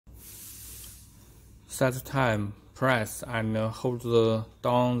set time, press and hold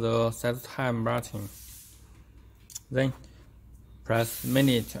down the set time button. Then press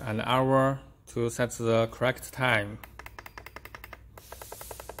minute and hour to set the correct time.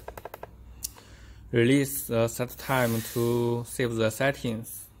 Release the set time to save the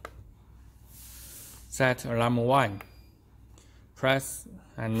settings. Set alarm 1. Press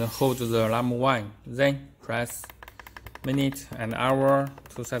and hold the alarm 1. Then press minute and hour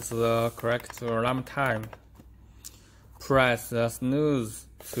to set the correct alarm time. Press the snooze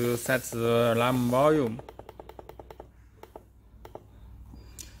to set the alarm volume.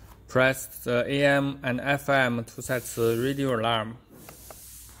 Press the AM and FM to set the radio alarm,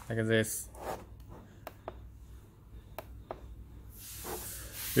 like this.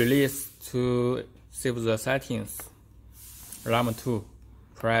 Release to save the settings. Alarm 2.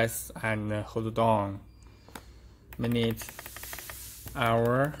 Press and hold down. Minute,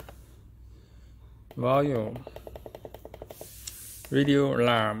 hour, volume, radio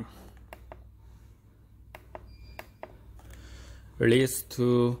alarm. Release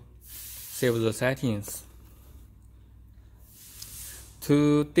to save the settings.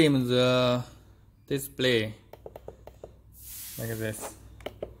 To dim the display, like this.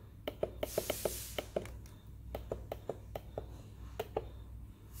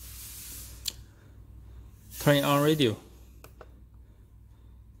 Turn on radio.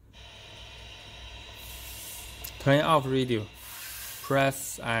 Turn off radio.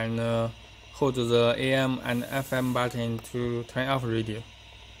 Press and hold the AM and FM button to turn off radio.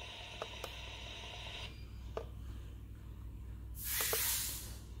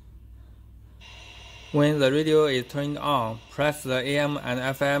 When the radio is turned on, press the AM and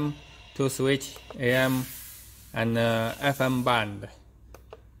FM to switch AM and FM band.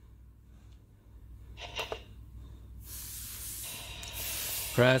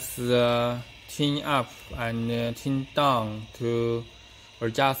 Press the tune up and tune down to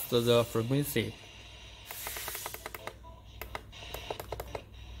adjust the frequency.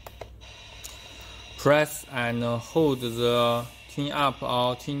 Press and hold the tune up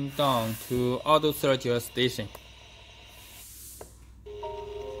or tune down to auto search a station.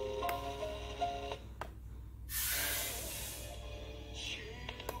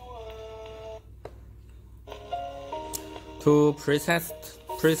 To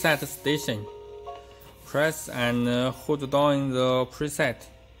preset station, press and hold down the preset.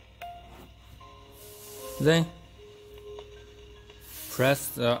 Then press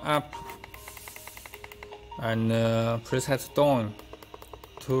the up and preset down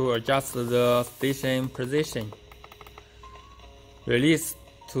to adjust the station position. Release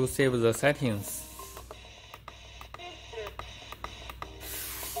to save the settings.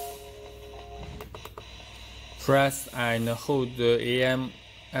 Press and hold the AM,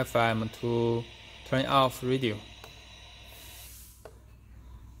 FM to turn off radio.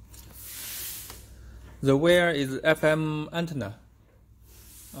 The wire is FM antenna.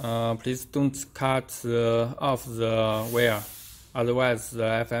 Please don't cut off the wire, otherwise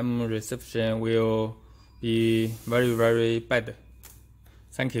the FM reception will be very bad.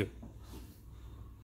 Thank you.